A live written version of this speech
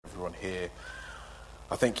everyone here.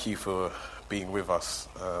 I thank you for being with us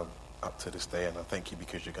up to this day, and I thank you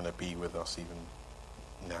because you're going to be with us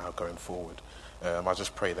even now going forward. I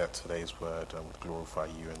just pray that today's word would glorify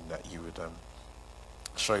you, and that you would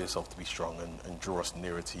show yourself to be strong and draw us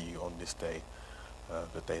nearer to you on this day,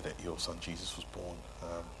 the day that your son Jesus was born.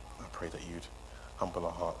 I pray that you'd humble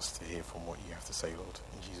our hearts to hear from what you have to say, Lord.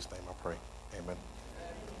 In Jesus' name I pray. Amen.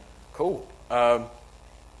 Cool.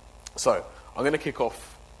 So I'm going to kick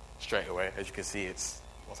off straight away. As you can see, it's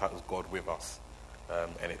what's titled God with us.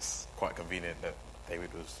 And it's quite convenient that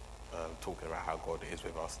David was talking about how God is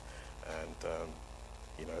with us. And,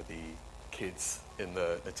 the kids in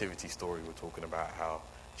the nativity story were talking about how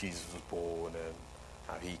Jesus was born and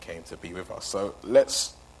how he came to be with us. So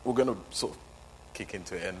we're going to sort of kick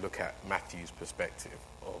into it and look at Matthew's perspective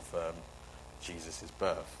of Jesus'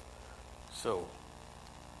 birth. So,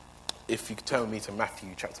 if you could turn me to Matthew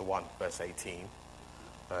chapter 1, verse 18,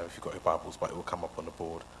 if you've got your Bibles, but it will come up on the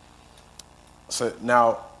board. So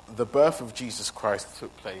now, the birth of Jesus Christ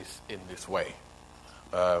took place in this way.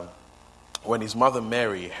 When his mother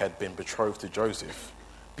Mary had been betrothed to Joseph,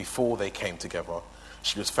 before they came together,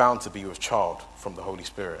 she was found to be with child from the Holy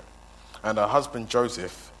Spirit. And her husband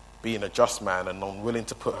Joseph, being a just man and unwilling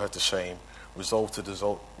to put her to shame, resolved to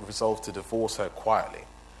divorce her quietly.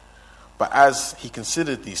 But as he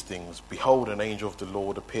considered these things, behold, an angel of the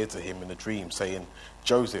Lord appeared to him in a dream, saying,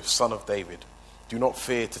 Joseph, son of David, do not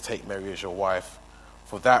fear to take Mary as your wife,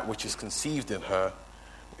 for that which is conceived in her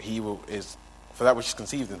is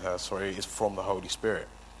from the Holy Spirit.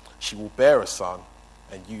 She will bear a son,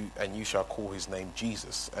 and you shall call his name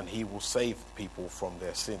Jesus, and he will save people from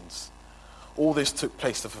their sins. All this took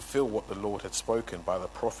place to fulfill what the Lord had spoken by the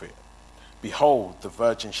prophet. Behold, the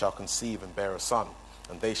virgin shall conceive and bear a son,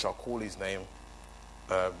 and they shall call his name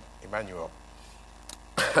Emmanuel,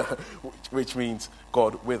 which means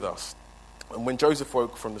God with us. And when Joseph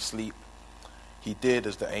woke from the sleep, he did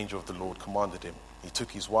as the angel of the Lord commanded him. He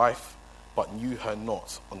took his wife, but knew her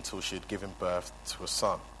not until she had given birth to a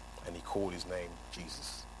son, and he called his name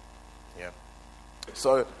Jesus. Yeah.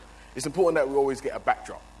 So it's important that we always get a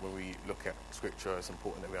backdrop when we look at Scripture. It's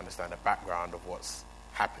important that we understand the background of what's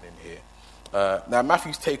happening here. Now,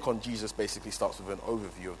 Matthew's take on Jesus basically starts with an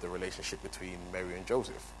overview of the relationship between Mary and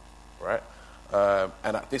Joseph, right?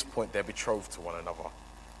 And at this point, they're betrothed to one another.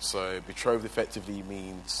 So betrothed effectively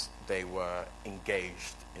means they were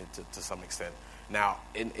engaged to some extent. Now,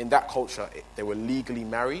 in that culture, they were legally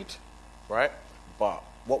married, right? But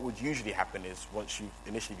what would usually happen is once you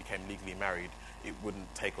initially became legally married, it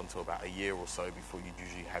wouldn't take until about a year or so before you'd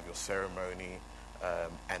usually have your ceremony,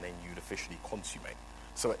 and then you'd officially consummate.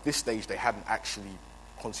 So at this stage, they hadn't actually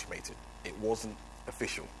consummated. It wasn't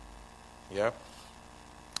official. Yeah?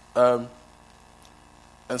 And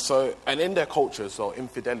in their culture, so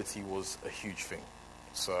infidelity was a huge thing.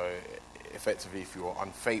 So effectively, if you were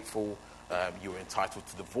unfaithful, you were entitled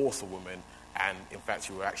to divorce a woman, and in fact,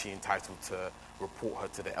 you were actually entitled to report her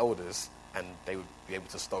to the elders, and they would be able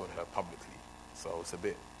to stone her publicly. So it's a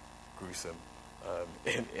bit gruesome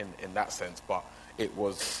in that sense, but it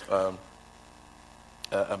was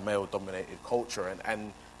a male-dominated culture,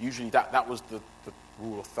 and usually that was the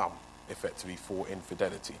rule of thumb, effectively, for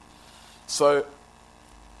infidelity. So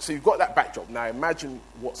you've got that backdrop. Now imagine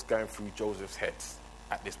what's going through Joseph's head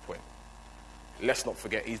at this point. Let's not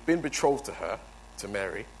forget, he's been betrothed to her, to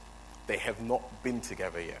Mary. They have not been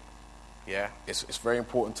together yet. Yeah, it's very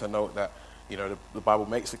important to note that, the Bible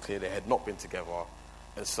makes it clear they had not been together.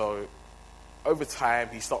 And so over time,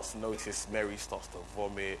 he starts to notice Mary starts to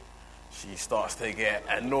vomit. She starts to get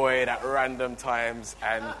annoyed at random times,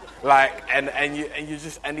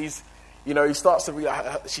 he starts to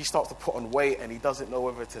realize she starts to put on weight, and he doesn't know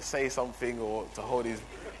whether to say something or to hold his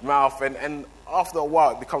mouth. And after a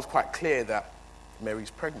while, it becomes quite clear that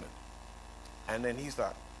Mary's pregnant. And then he's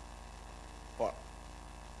like, "What?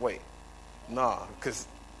 Wait, nah, because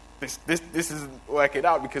this isn't working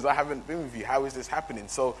out because I haven't been with you. How is this happening?"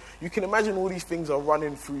 So you can imagine all these things are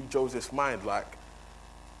running through Joseph's mind, like,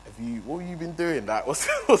 what have you been doing? Like,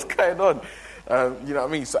 what's going on? You know what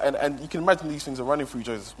I mean? So, and you can imagine these things are running through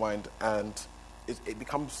Joseph's mind, and it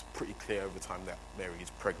becomes pretty clear over time that Mary is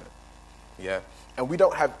pregnant. Yeah? And we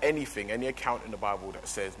don't have any account in the Bible that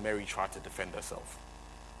says Mary tried to defend herself.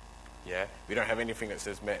 Yeah? We don't have anything that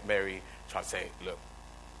says Mary tried to say, look,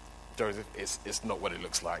 Joseph, it's not what it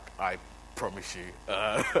looks like. I promise you.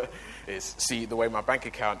 See the way my bank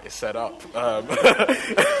account is set up.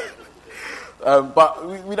 But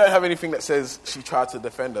we don't have anything that says she tried to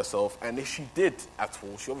defend herself. And if she did at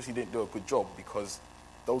all, she obviously didn't do a good job, because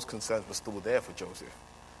those concerns were still there for Joseph.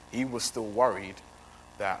 He was still worried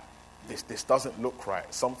that this doesn't look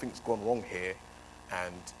right. Something's gone wrong here,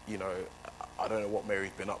 and I don't know what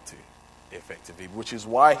Mary's been up to, effectively. Which is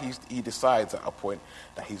why he decides at a point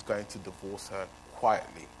that he's going to divorce her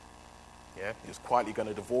quietly. Yeah, he was quietly going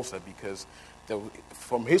to divorce her because,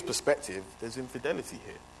 from his perspective, there's infidelity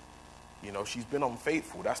here. She's been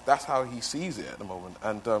unfaithful. That's how he sees it at the moment,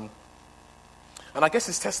 and I guess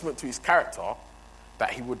it's testament to his character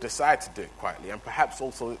that he would decide to do it quietly, and perhaps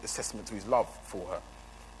also it's testament to his love for her.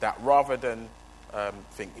 That rather than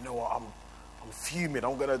think, I'm fuming,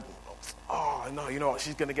 I'm gonna,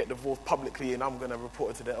 she's gonna get divorced publicly, and I'm gonna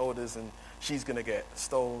report her to the elders, and she's gonna get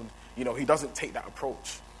stoned. He doesn't take that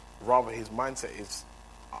approach. Rather, his mindset is,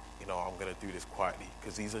 I'm going to do this quietly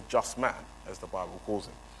because he's a just man, as the Bible calls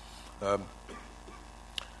him.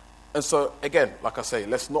 And so, again, like I say,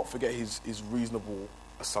 let's not forget his reasonable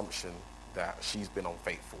assumption that she's been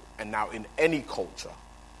unfaithful. And now in any culture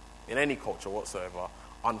whatsoever,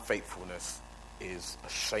 unfaithfulness is a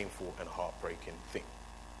shameful and heartbreaking thing,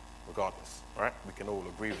 regardless, right? We can all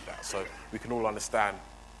agree with that. So we can all understand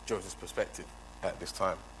Joseph's perspective at this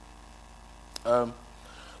time.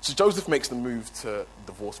 So Joseph makes the move to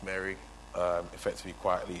divorce Mary, effectively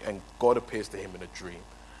quietly, and God appears to him in a dream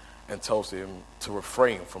and tells him to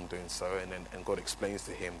refrain from doing so, and God explains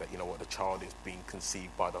to him that, the child is being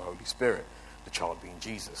conceived by the Holy Spirit, the child being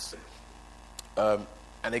Jesus. And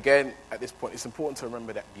again, at this point, it's important to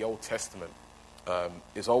remember that the Old Testament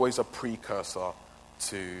is always a precursor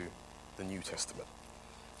to the New Testament.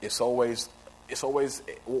 Its role is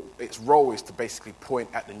to basically point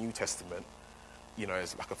at the New Testament,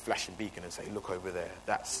 as like a flashing beacon, and say, look over there,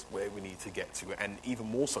 that's where we need to get to. And even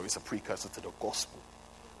more so, it's a precursor to the gospel.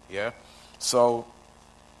 Yeah? So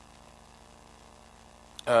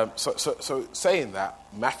saying that,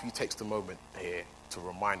 Matthew takes the moment here to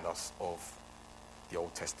remind us of the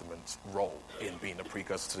Old Testament's role in being a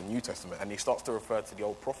precursor to the New Testament. And he starts to refer to the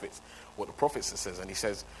old prophets, what the prophets says. And he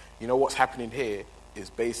says, what's happening here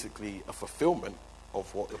is basically a fulfillment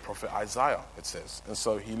of what the prophet Isaiah had says. And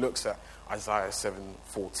so he looks at Isaiah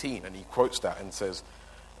 7:14 and he quotes that and says,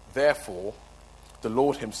 therefore, the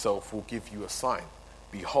Lord himself will give you a sign.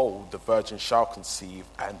 Behold, the virgin shall conceive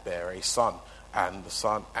and bear a son, and the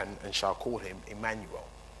son and shall call him Emmanuel.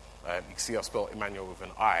 You can see I spelled Emmanuel with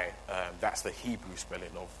an I. That's the Hebrew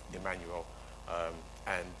spelling of Emmanuel.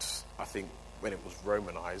 And I think when it was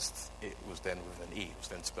Romanized, it was then with an E. It was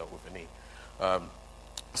then spelled with an E.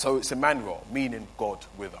 So it's Emmanuel, meaning God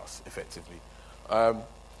with us, effectively.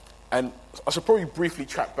 And I should probably briefly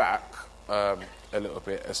track back a little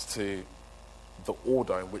bit as to the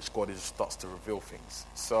order in which God starts to reveal things.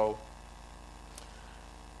 So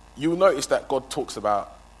you'll notice that God talks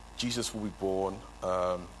about Jesus will be born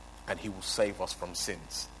and he will save us from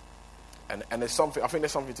sins. And I think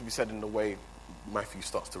there's something to be said in the way Matthew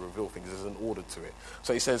starts to reveal things. There's an order to it.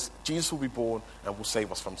 So he says, Jesus will be born and will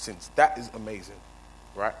save us from sins. That is amazing,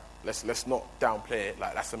 right? Let's not downplay it.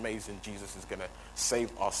 Like, that's amazing. Jesus is going to save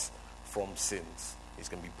us from sins. He's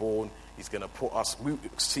going to be born. He's going to put us...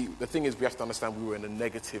 the thing is, we have to understand we were in a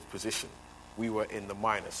negative position. We were in the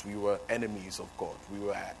minus. We were enemies of God. We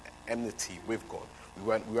were at enmity with God. We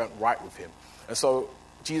weren't right with him. And so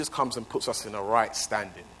Jesus comes and puts us in a right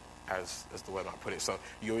standing, as the way I might put it. So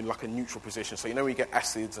you're in like a neutral position. So when you get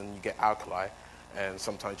acids and you get alkali, and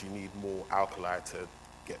sometimes you need more alkali to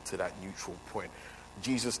get to that neutral point.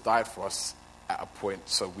 Jesus died for us at a point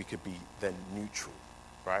so we could be then neutral,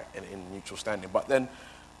 right, and in neutral standing. But then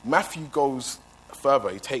Matthew goes further.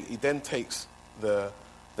 He then takes the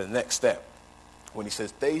next step when he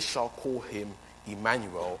says, they shall call him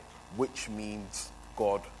Emmanuel, which means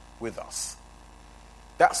God with us.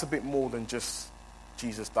 That's a bit more than just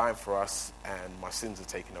Jesus dying for us and my sins are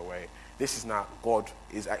taken away. This is now God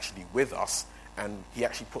is actually with us, and he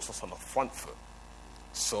actually puts us on the front foot.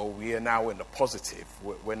 So we are now in the positive.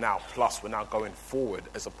 We're now plus. We're now going forward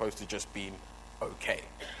as opposed to just being okay.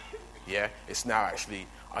 Yeah? It's now actually,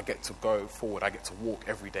 I get to go forward. I get to walk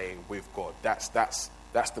every day with God. That's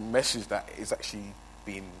the message that is actually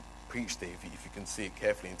being preached there, if you can see it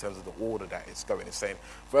carefully in terms of the order that it's going. It's saying,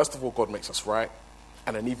 first of all, God makes us right.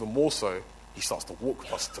 And then even more so, he starts to walk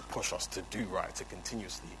with us, to push us to do right, to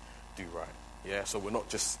continuously do right. Yeah? So we're not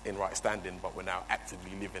just in right standing, but we're now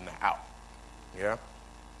actively living that out. Yeah?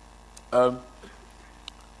 And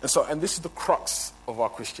this is the crux of our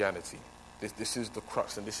Christianity. This is the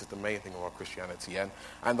crux, and this is the main thing of our Christianity.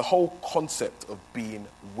 And the whole concept of being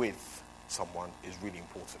with someone is really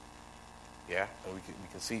important. Yeah? And we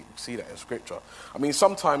can see that in Scripture. I mean,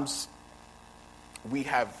 sometimes we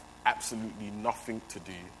have absolutely nothing to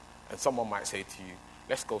do, and someone might say to you,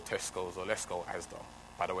 let's go Tesco's or let's go Asda.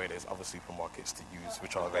 By the way, there's other supermarkets to use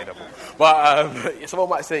which are available. But someone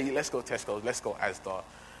might say, let's go Tesco's, let's go Asda,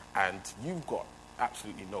 and you've got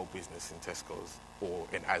absolutely no business in Tesco's or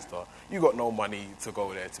in Asda. You've got no money to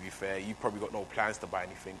go there, to be fair. You've probably got no plans to buy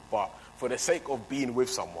anything. But for the sake of being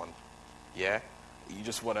with someone, yeah, you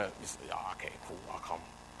just want to, okay, cool, I'll come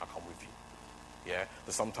with you. Yeah,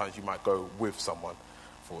 but sometimes you might go with someone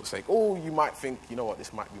for the sake, or you might think, you know what,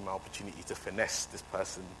 this might be my opportunity to finesse this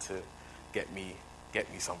person to get me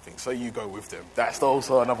something. So you go with them. That's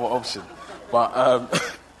also another option. But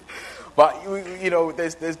but you know,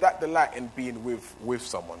 there's that delight in being with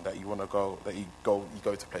someone that you want to go, that you go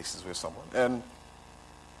to places with someone, and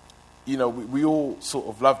you know, we all sort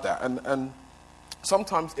of love that, and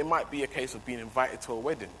sometimes it might be a case of being invited to a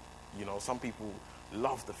wedding. You know, some people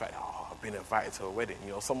love the fact, I've been invited to a wedding.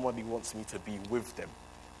 You know, somebody wants me to be with them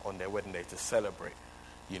on their wedding day to celebrate.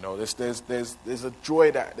 You know, there's a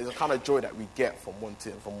joy there's a kind of joy that we get from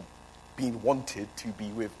being wanted to be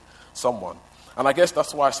with someone. And I guess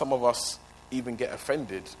that's why some of us even get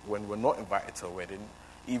offended when we're not invited to a wedding,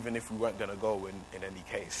 even if we weren't going to go in any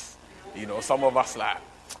case. You know, some of us like,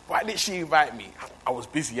 why did she invite me? I was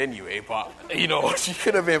busy anyway, but, you know, she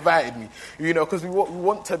could have invited me. You know, because we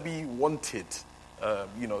want to be wanted,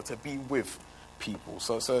 you know, to be with people.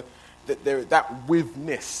 So that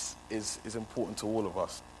withness is important to all of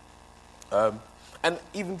us. And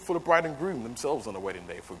even for the bride and groom themselves on a wedding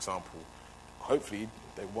day, for example, hopefully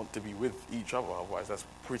they want to be with each other, otherwise that's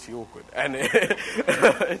pretty awkward. And do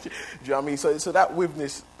you know what I mean? So that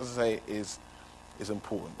withness, as I say, is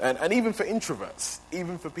important. And even for introverts,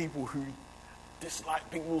 even for people who dislike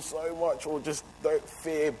people so much or just don't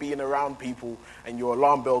fear being around people, and your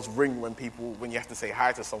alarm bells ring when you have to say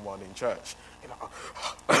hi to someone in church. You're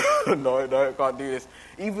like, no, can't do this.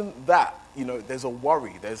 Even that, you know, there's a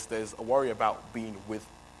worry. There's a worry about being with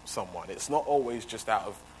someone. It's not always just out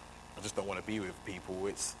of, I just don't want to be with people.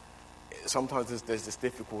 Sometimes there's this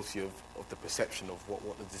difficulty of the perception of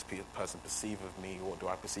what does this person perceive of me, what do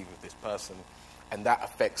I perceive of this person, and that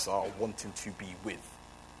affects our wanting to be with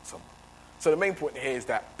someone. So the main point here is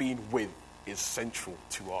that being with is central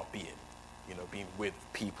to our being, you know, being with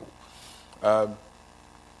people.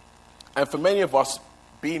 And for many of us,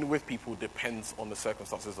 being with people depends on the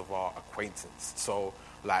circumstances of our acquaintance. So,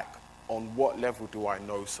 like, on what level do I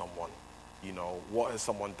know someone? You know, what has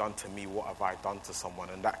someone done to me? What have I done to someone?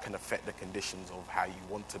 And that can affect the conditions of how you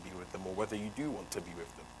want to be with them or whether you do want to be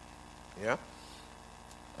with them. Yeah?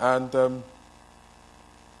 And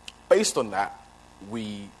based on that,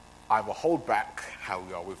 we either hold back how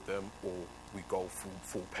we are with them or we go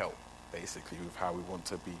full pelt, basically, with how we want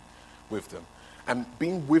to be with them. And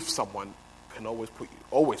being with someone can always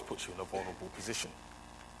puts you in a vulnerable position.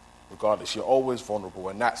 Regardless, you're always vulnerable,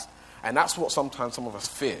 and that's what sometimes some of us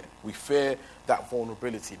fear. We fear that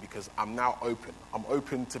vulnerability because I'm now open. I'm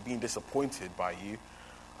open to being disappointed by you,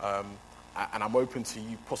 and I'm open to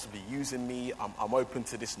you possibly using me. I'm open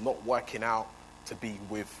to this not working out to be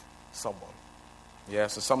with someone. Yeah,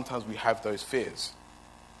 so sometimes we have those fears.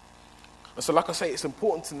 And so, like I say, it's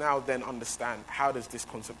important to now then understand, how does this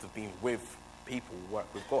concept of being with people work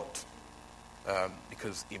with God?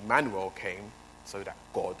 Because Emmanuel came so that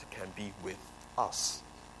God can be with us.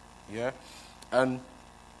 Yeah? And,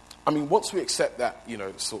 I mean, once we accept that, you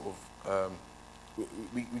know, sort of,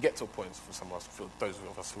 we get to a point for some of us, for those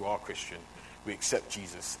of us who are Christian, we accept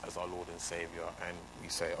Jesus as our Lord and Savior, and we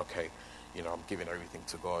say, okay, you know, I'm giving everything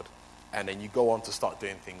to God. And then you go on to start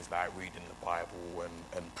doing things like reading the Bible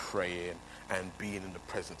and praying and being in the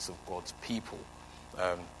presence of God's people.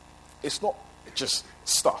 It's not just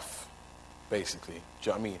stuff, basically. Do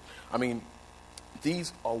you know what I mean? I mean,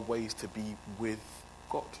 these are ways to be with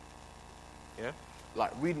God. Yeah?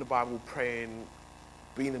 Like reading the Bible, praying,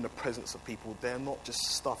 being in the presence of people, they're not just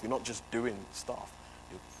stuff. You're not just doing stuff.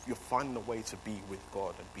 You're finding a way to be with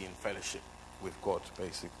God and be in fellowship with God,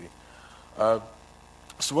 basically.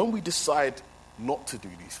 So when we decide not to do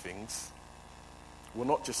these things, we're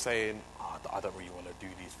not just saying, I don't really want to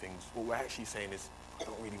do these things. What we're actually saying is, I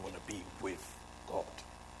don't really want to be with God.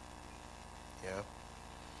 Yeah?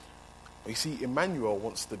 But you see, Emmanuel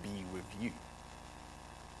wants to be with you.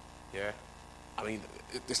 Yeah? I mean,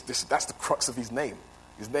 that's the crux of his name.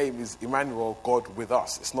 His name is Emmanuel, God with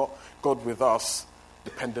us. It's not God with us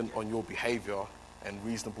dependent on your behavior and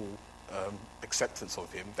reasonable acceptance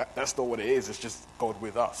of him. That's not what it is. It's just God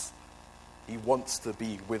with us. He wants to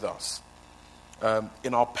be with us.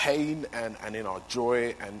 In our pain and in our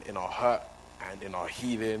joy and in our hurt and in our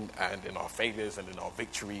healing and in our failures and in our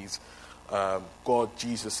victories, God,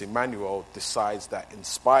 Jesus, Emmanuel, decides that in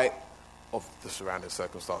spite of the surrounding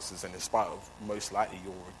circumstances, and in spite of most likely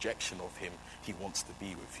your rejection of him, he wants to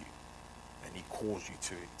be with you, and he calls you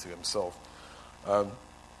to himself.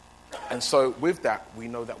 And so with that, we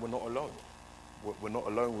know that we're not alone. We're not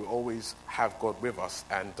alone. We always have God with us.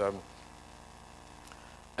 And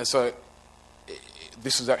so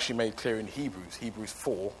this is actually made clear in Hebrews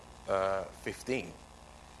 4:15.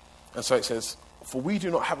 And so it says, "For we do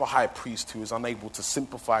not have a high priest who is unable to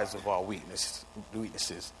sympathize with our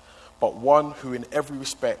weaknesses, but one who in every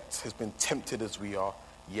respect has been tempted as we are,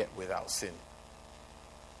 yet without sin."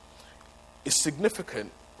 It's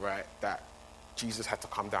significant, right, that Jesus had to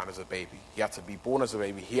come down as a baby. He had to be born as a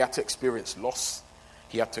baby. He had to experience loss.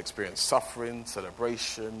 He had to experience suffering,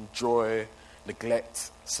 celebration, joy,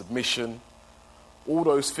 neglect, submission, all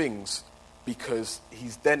those things, because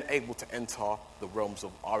he's then able to enter the realms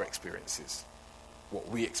of our experiences, what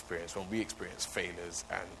we experience when we experience failures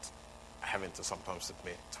and having to sometimes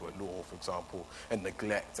submit to a law, for example, and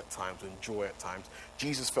neglect at times and joy at times.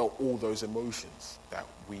 Jesus felt all those emotions that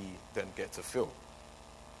we then get to feel.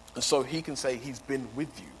 And so he can say he's been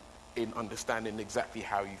with you in understanding exactly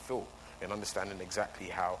how you feel, in understanding exactly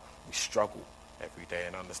how we struggle every day,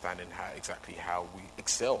 and understanding exactly how we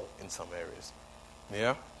excel in some areas.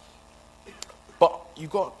 Yeah? But you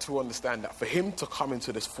got to understand that for him to come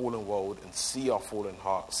into this fallen world and see our fallen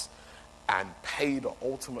hearts and pay the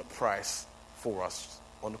ultimate price for us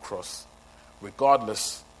on the cross,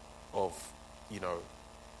 regardless of,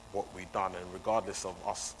 what we've done, and regardless of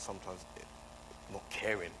us sometimes not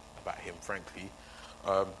caring about him, frankly,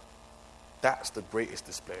 that's the greatest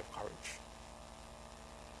display of courage.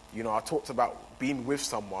 I talked about being with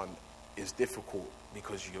someone is difficult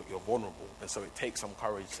because you're vulnerable, and so it takes some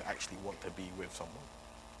courage to actually want to be with someone.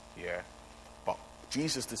 Yeah, but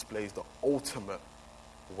Jesus displays the ultimate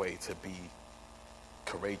way to be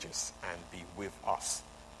courageous and be with us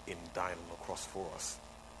in dying on the cross for us,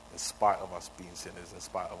 in spite of us being sinners, in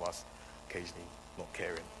spite of us occasionally not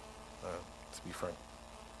caring, to be frank.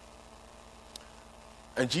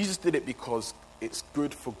 And Jesus did it because it's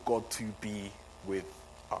good for God to be with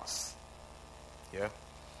us. Yeah?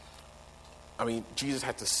 I mean, Jesus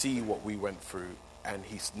had to see what we went through, and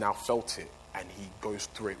he's now felt it, and he goes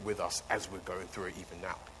through it with us as we're going through it even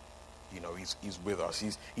now. He's with us.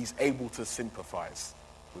 He's able to sympathize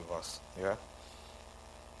with us. Yeah?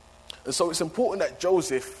 And so it's important that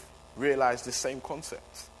Joseph realized this same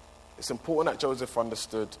concept. It's important that Joseph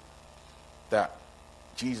understood that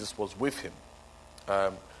Jesus was with him.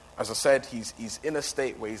 As I said, he's in a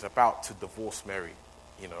state where he's about to divorce Mary.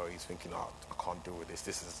 He's thinking, I can't deal with this.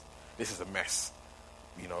 This is a mess.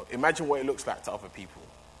 Imagine what it looks like to other people.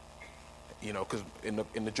 Because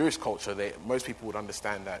in the Jewish culture, most people would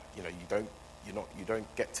understand that you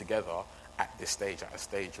don't get together at this stage, at a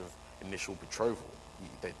stage of initial betrothal.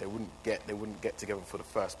 They wouldn't get together for the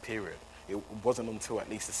first period. It wasn't until at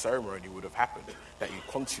least the ceremony would have happened that you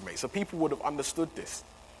consummate. So people would have understood this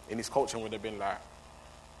in his culture, and would have been like,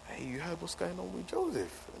 "Hey, you heard what's going on with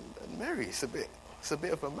Joseph and Mary? It's a bit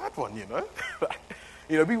of a mad one,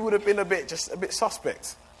 People would have been a bit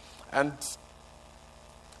suspect, and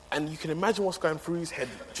you can imagine what's going through his head,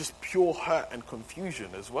 just pure hurt and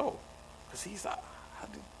confusion as well, because he's like, I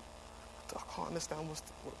can't understand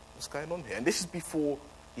what's going on here. And this is before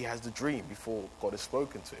he has the dream, before God has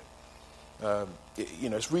spoken to him.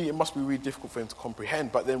 It must be really difficult for him to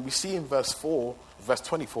comprehend. But then we see in verse 24,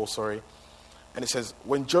 and it says,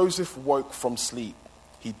 "When Joseph woke from sleep,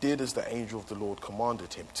 he did as the angel of the Lord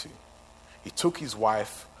commanded him to. He took his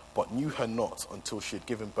wife, but knew her not until she had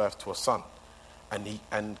given birth to a son, and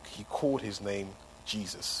he called his name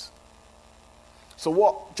Jesus." So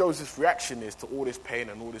what Joseph's reaction is to all this pain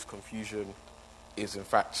and all this confusion is, in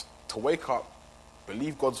fact, to wake up,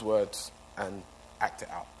 believe God's words, and act it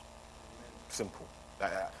out. Simple.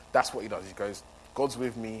 That's what he does. He goes, God's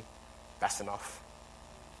with me, that's enough.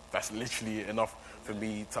 That's literally enough for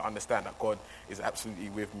me to understand that God is absolutely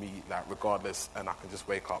with me, regardless, and I can just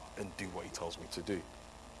wake up and do what he tells me to do.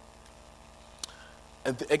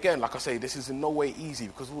 And again, like I say, this is in no way easy,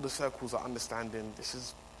 because all the circles are understanding this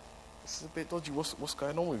is a bit dodgy. What's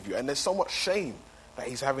going on with you? And there's so much shame that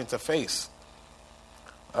he's having to face.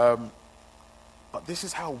 But this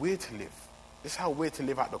is how we're to live. This is how we're to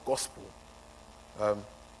live out the gospel.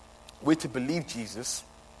 We're to believe Jesus,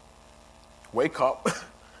 wake up,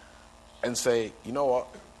 and say, you know what?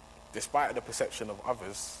 Despite the perception of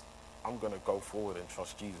others, I'm going to go forward and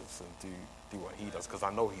trust Jesus and do what he does, because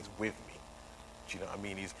I know he's with me. Do you know what I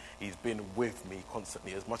mean? He's been with me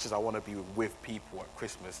constantly. As much as I want to be with people at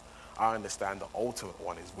Christmas, I understand the ultimate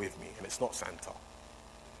one is with me, and it's not Santa.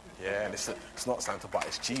 Yeah, and it's not Santa, but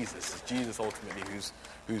it's Jesus. It's Jesus ultimately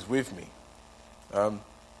who's with me.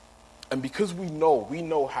 And because we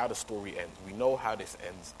know how the story ends. We know how this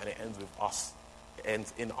ends, and it ends with us. It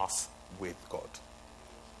ends in us with God.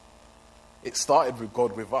 It started with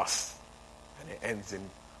God with us, and it ends in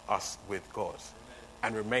us with God,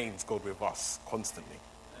 and remains God with us constantly.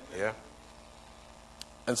 Yeah?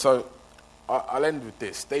 And so, I'll end with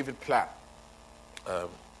this. David Platt,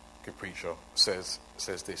 good preacher, says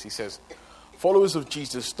this. He says, followers of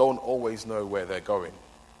Jesus don't always know where they're going,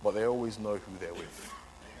 but they always know who they're with.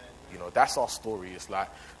 You know, that's our story. It's like,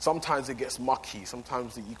 sometimes it gets mucky.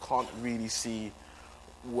 Sometimes you can't really see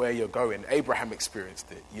where you're going. Abraham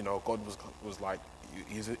experienced it. You know, God was like,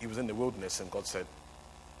 he was in the wilderness, and God said,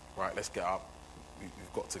 right, let's get up.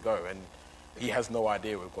 We've got to go. And he has no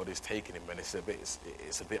idea where God is taking him, and it's a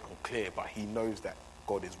bit unclear, but he knows that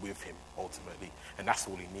God is with him ultimately, and that's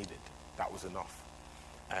all he needed. That was enough.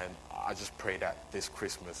 And I just pray that this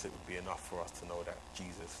Christmas it would be enough for us to know that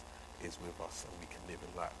Jesus is with us, and we can live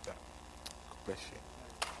in like that. God bless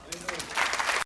you.